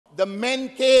The men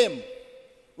came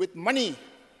with money,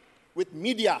 with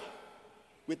media,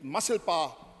 with muscle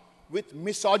power, with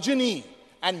misogyny,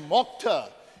 and mocked her.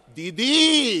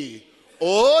 Didi,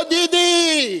 oh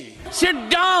Didi. Sit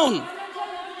down.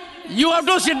 You have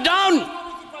to sit down.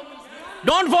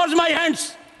 Don't force my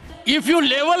hands. If you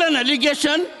level an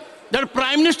allegation that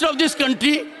Prime Minister of this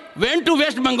country went to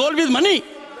West Bengal with money,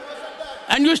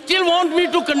 and you still want me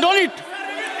to condone it,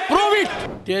 prove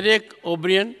it. Derek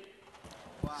O'Brien,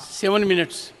 7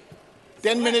 minutes.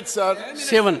 10 minutes, sir.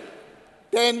 7.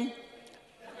 10.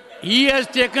 He has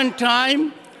taken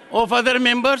time of other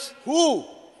members. Who?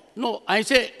 No, I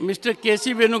say Mr.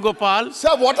 K.C. Venugopal.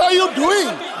 Sir, what are you doing?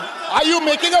 Are you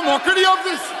making a mockery of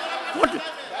this? What?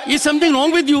 Is something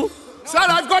wrong with you? Sir,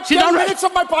 I've got 10 minutes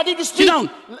of my party to speak. Sit down.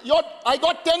 I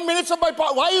got 10 minutes of my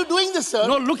party. Why are you doing this, sir?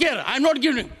 No, look here. I'm not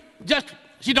giving. Just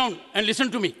sit down and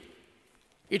listen to me.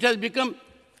 It has become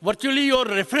virtually your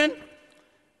refrain.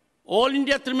 All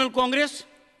India Trinamool Congress,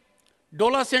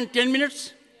 Dola sent 10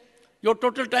 minutes. Your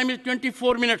total time is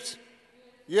 24 minutes.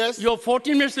 Yes. You have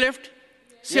 14 minutes left,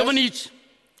 7 each.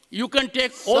 You can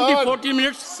take Sir, all the 14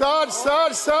 minutes. Sir.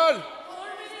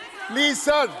 Please,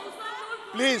 sir.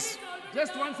 Please.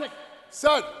 Just 1 sec.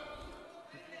 Sir,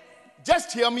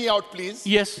 just hear me out, please.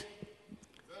 Yes.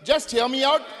 Just hear me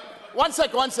out. 1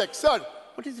 sec, sir.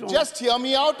 What is wrong? Just hear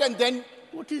me out, and then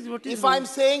What is if wrong? I'm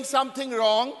saying something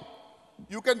wrong,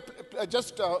 you can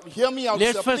just hear me out,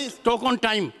 Let's sir, first please. talk on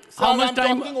time. Sir, How much I'm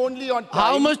time? talking only on time.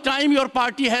 How much time your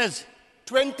party has?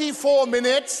 24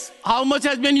 minutes. How much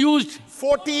has been used?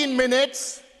 14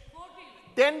 minutes.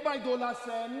 10 by Dola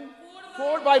Sen.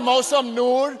 4 by Mausam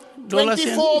Noor. Dola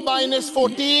 24 Sen. minus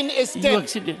 14 is You 10.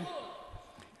 exceeded.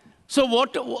 So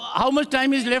what? How much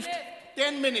time is left?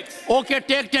 10 minutes. Okay,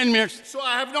 take 10 minutes. So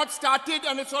I have not started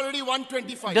and it's already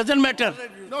 1:25. Doesn't matter.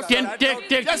 No, sir,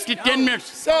 Take just 10 minutes.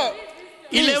 Sir,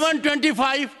 please.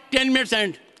 11:25, 10 minutes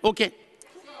end. Okay.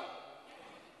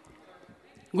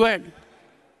 Go ahead.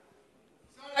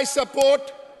 I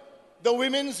support the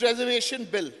Women's Reservation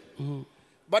Bill.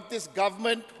 But this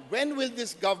government, when will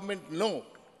this government know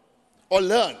or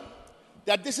learn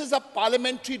that this is a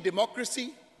parliamentary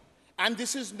democracy and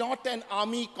this is not an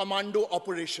army commando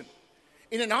operation?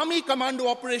 In an army commando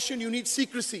operation, you need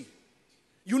secrecy,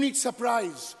 you need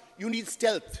surprise, you need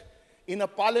stealth. In a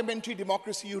parliamentary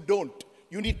democracy, you don't.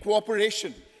 You need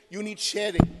cooperation, you need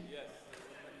sharing.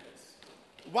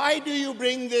 Why do you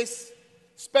bring this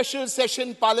special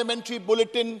session parliamentary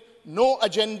bulletin, no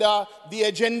agenda, the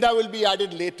agenda will be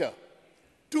added later?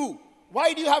 2,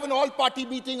 why do you have an all-party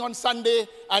meeting on Sunday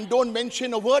and don't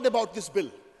mention a word about this bill?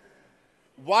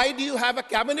 Why do you have a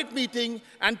cabinet meeting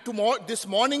and this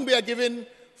morning we are given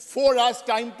 4 hours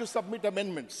time to submit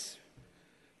amendments?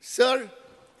 Sir,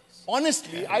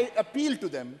 honestly, I appeal to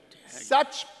them.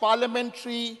 Such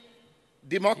parliamentary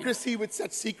democracy with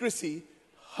such secrecy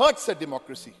hurts a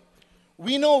democracy.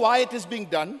 We know why it is being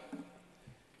done.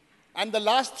 And the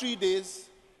last 3 days,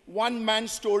 one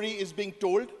man's story is being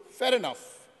told. Fair enough.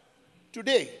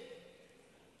 Today,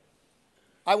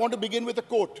 I want to begin with a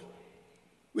quote,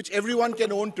 which everyone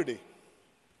can own today.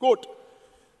 Quote,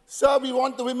 "Sir, we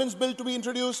want the women's bill to be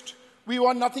introduced. We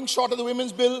want nothing short of the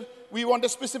women's bill. We want a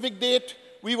specific date.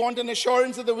 We want an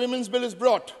assurance that the women's bill is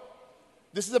brought.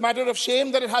 This is a matter of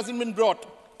shame that it hasn't been brought.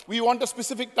 We want a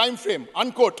specific time frame."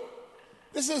 Unquote.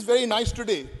 This is very nice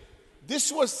today.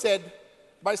 This was said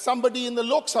by somebody in the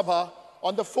Lok Sabha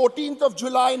on the 14th of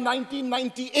July,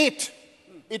 1998.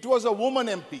 It was a woman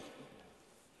MP.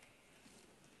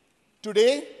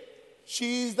 Today,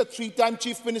 she is the 3-time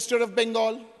Chief Minister of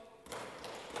Bengal.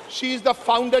 She is the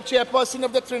founder chairperson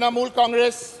of the Trinamool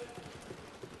Congress.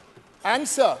 And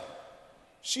sir,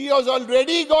 she has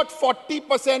already got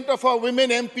 40% of her women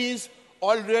MPs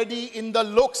already in the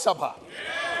Lok Sabha.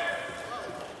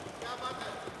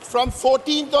 From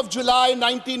 14th of July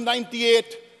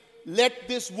 1998, let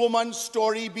this woman's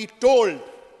story be told.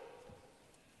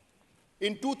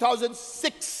 In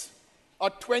 2006, a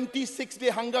 26-day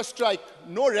hunger strike,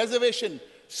 no reservation,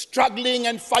 struggling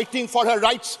and fighting for her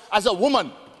rights as a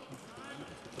woman.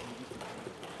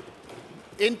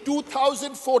 In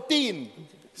 2014,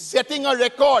 setting a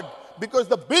record because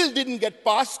the bill didn't get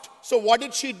passed. So what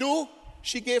did she do?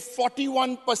 She gave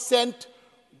 41%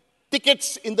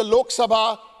 tickets in the Lok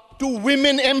Sabha to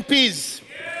women MPs.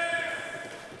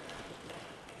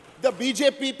 The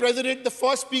BJP president, the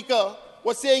first speaker,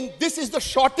 was saying this is the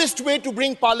shortest way to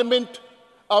bring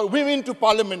women to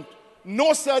parliament.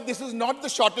 No, sir, this is not the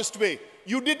shortest way.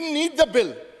 You didn't need the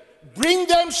bill. Bring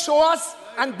them, show us,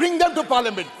 and bring them to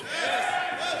parliament.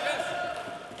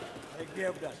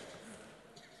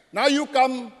 Now you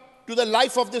come to the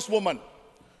life of this woman.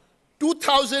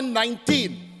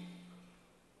 2019,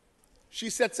 she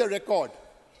sets a record.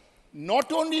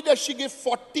 Not only does she give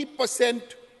 40%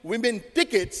 women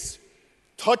tickets,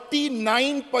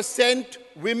 39%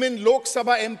 women Lok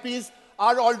Sabha MPs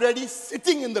are already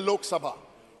sitting in the Lok Sabha.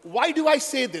 Why do I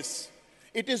say this?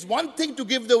 It is one thing to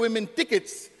give the women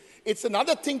tickets. It's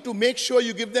another thing to make sure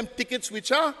you give them tickets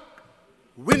which are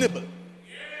winnable.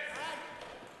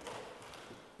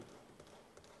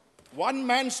 One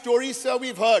man's story, sir,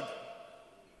 we've heard.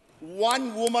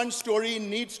 One woman's story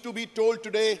needs to be told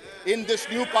today in this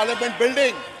new parliament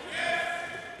building.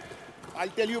 I'll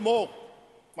tell you more.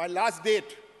 My last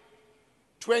date,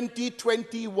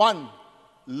 2021,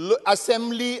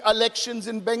 assembly elections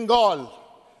in Bengal.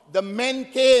 The men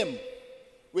came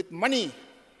with money,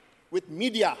 with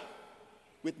media,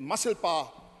 with muscle power,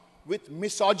 with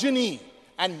misogyny,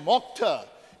 and mocked her.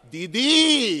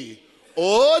 Didi,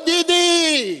 oh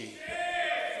Didi.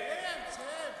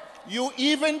 You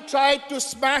even tried to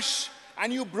smash,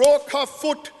 and you broke her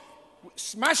foot,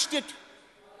 smashed it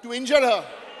to injure her.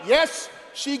 Yes,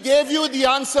 she gave you the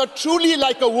answer truly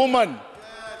like a woman.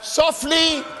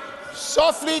 Softly,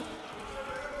 softly.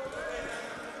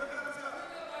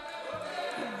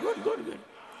 Good.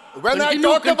 When I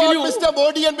talk about Mr.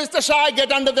 Modi and Mr. Shah, I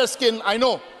get under their skin, I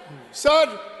know.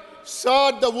 Sir,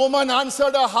 the woman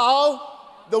answered her how?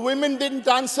 The women didn't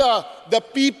answer. The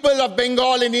people of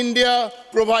Bengal in India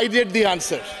provided the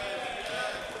answer.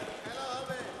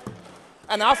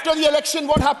 And after the election,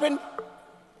 what happened?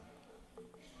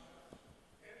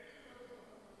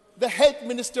 The health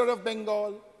minister of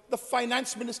Bengal, the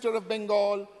finance minister of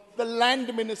Bengal, the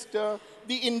land minister,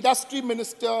 the industry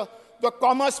minister, the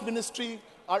commerce ministry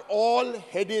are all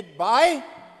headed by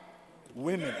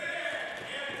women.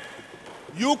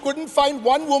 You couldn't find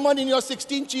one woman in your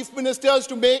 16 chief ministers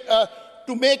to make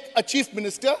a chief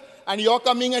minister, and you're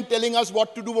coming and telling us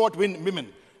what to do about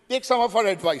women. Take some of our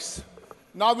advice.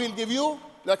 Now we'll give you,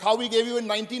 like how we gave you in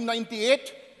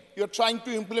 1998, you're trying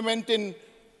to implement in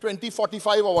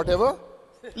 2045 or whatever.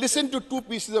 Listen to two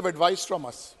pieces of advice from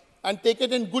us and take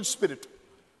it in good spirit.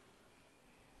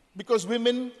 Because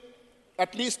women,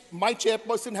 at least my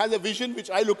chairperson, has a vision which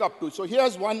I look up to. So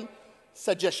here's one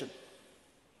suggestion.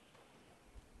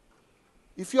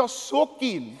 If you're so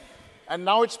keen, and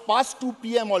now it's past 2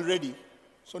 p.m. already,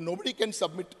 so nobody can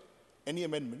submit any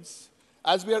amendments,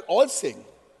 as we are all saying,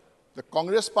 the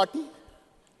Congress party,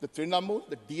 the Trinamool,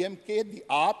 the DMK, the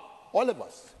AAP, all of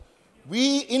us,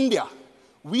 we, India,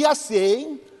 we are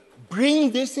saying, bring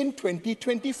this in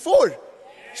 2024.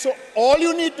 So all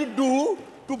you need to do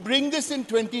to bring this in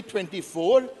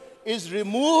 2024 is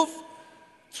remove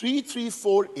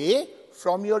 334A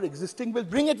from your existing bill.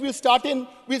 Bring it, we'll start in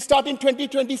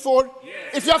 2024.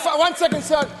 Yes. If you're, one second,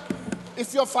 sir.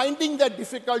 If you're finding that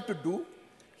difficult to do,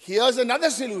 here's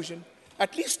another solution.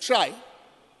 At least try.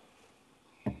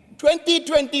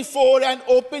 2024, an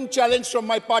open challenge from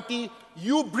my party.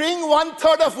 You bring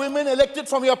 1/3 of women elected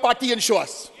from your party and show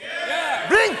us. Yeah.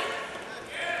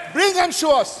 Bring and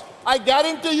show us. I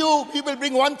guarantee you, we will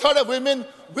bring 1/3 of women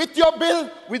with your bill,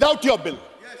 without your bill.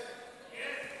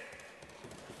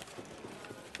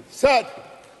 Sir,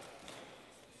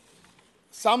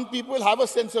 some people have a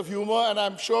sense of humor, and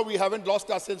I'm sure we haven't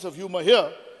lost our sense of humor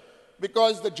here,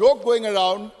 because the joke going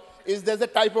around is there's a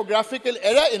typographical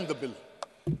error in the bill,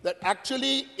 that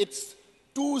actually it's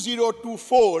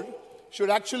 2024,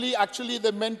 should actually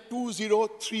they meant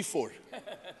 2034.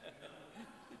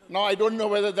 Now, I don't know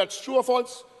whether that's true or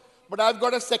false, but I've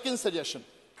got a second suggestion.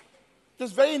 It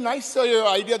was very nice, sir, your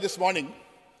idea this morning,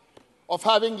 of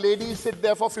having ladies sit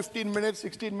there for 15 minutes,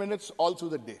 16 minutes, all through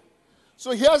the day.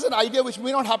 So here's an idea which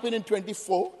may not happen in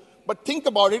 24, but think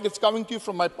about it. It's coming to you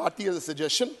from my party as a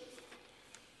suggestion.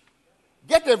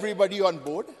 Get everybody on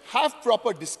board, have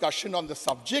proper discussion on the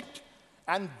subject,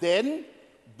 and then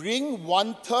bring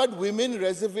 1/3 women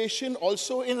reservation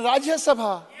also in Rajya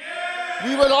Sabha. Yeah.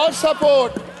 We will all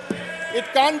support. Yeah. It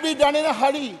can't be done in a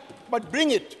hurry, but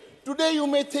bring it. Today you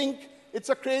may think it's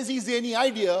a crazy, zany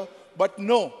idea, but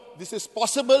no. This is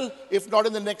possible, if not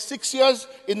in the next 6 years,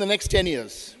 in the next 10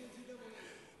 years.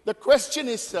 The question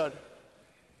is, sir,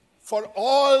 for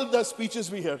all the speeches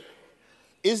we hear,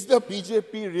 is the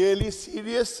BJP really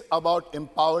serious about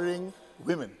empowering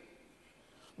women?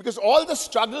 Because all the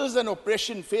struggles and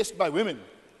oppression faced by women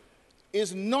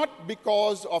is not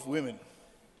because of women.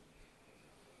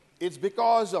 It's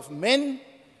because of men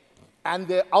and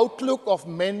the outlook of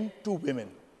men to women.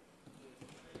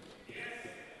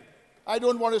 I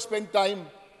don't want to spend time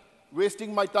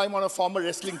wasting my time on a former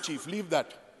wrestling chief. Leave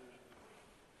that.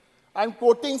 I'm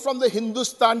quoting from the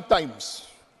Hindustan Times.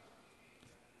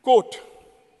 Quote,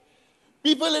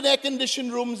 People in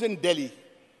air-conditioned rooms in Delhi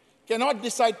cannot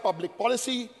decide public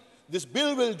policy. This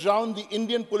bill will drown the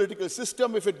Indian political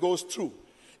system if it goes through.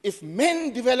 If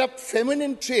men develop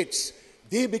feminine traits,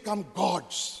 they become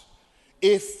gods.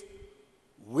 If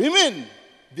women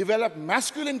develop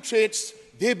masculine traits,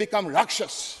 they become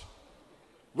rakshas.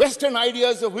 Western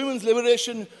ideas of women's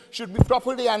liberation should be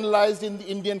properly analyzed in the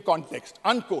Indian context.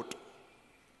 Unquote.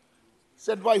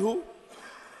 Said by who?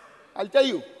 I'll tell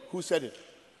you who said it.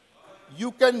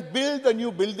 You can build a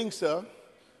new building, sir,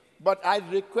 but I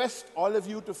request all of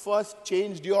you to first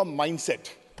change your mindset.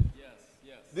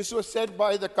 Yes. This was said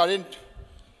by the current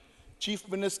Chief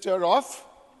Minister of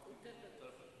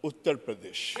Uttar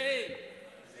Pradesh.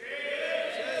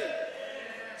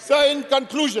 So in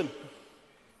conclusion,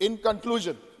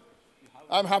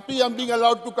 I'm happy I'm being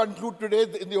allowed to conclude today.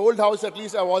 In the old house, at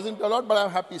least, I wasn't allowed, but I'm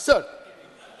happy. Sir,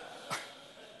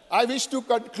 I wish to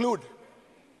conclude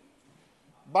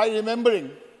by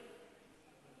remembering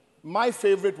my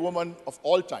favorite woman of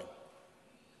all time,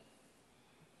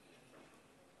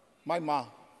 my ma,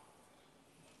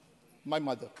 my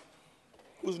mother,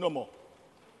 who's no more.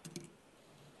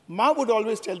 Ma would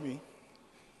always tell me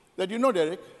that, you know,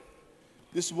 Derek,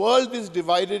 this world is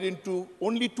divided into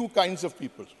only two kinds of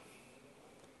people: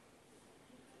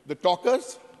 the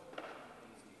talkers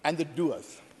and the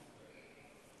doers.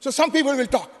 So some people will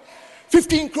talk.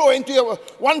 15 crore into your,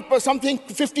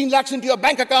 15 lakhs into your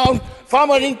bank account,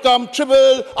 farmer income,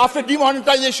 triple, after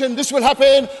demonetization, this will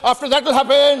happen, after that will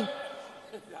happen.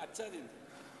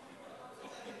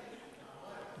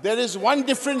 There is one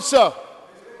difference, sir.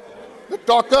 The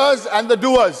talkers and the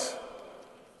doers.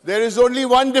 There is only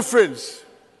one difference.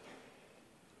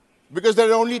 Because there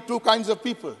are only two kinds of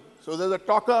people. So there's a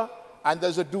talker and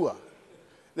there's a doer.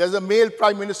 There's a male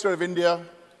Prime Minister of India.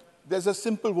 There's a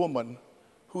simple woman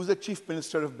who's the Chief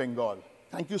Minister of Bengal.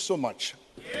 Thank you so much.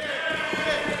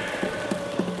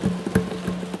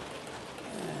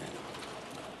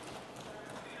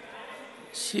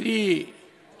 Shri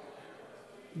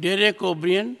Derek O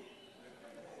Brien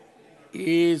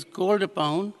is called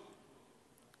upon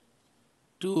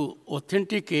to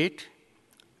authenticate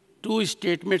two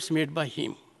statements made by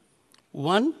him.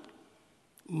 One,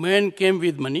 men came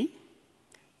with money,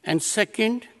 and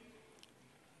second,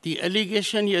 the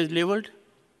allegation he has leveled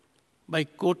by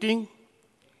quoting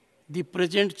the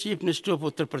present Chief Minister of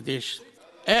Uttar Pradesh.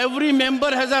 Every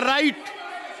member has a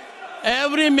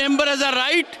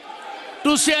right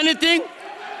to say anything.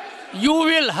 You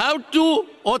will have to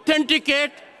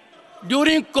authenticate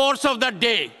during course of the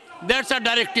day. That's a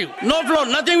directive. No floor,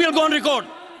 nothing will go on record.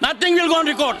 Nothing will go on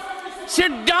record.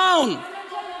 Sit down.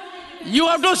 You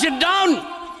have to sit down.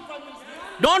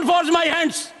 Don't force my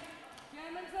hands.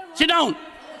 Sit down.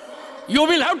 You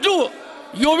will have to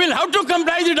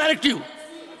comply the directive.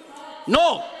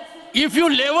 No. If you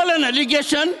level an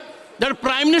allegation that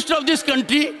Prime Minister of this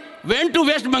country went to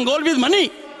West Bengal with money,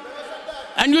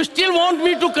 and you still want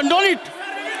me to condone it,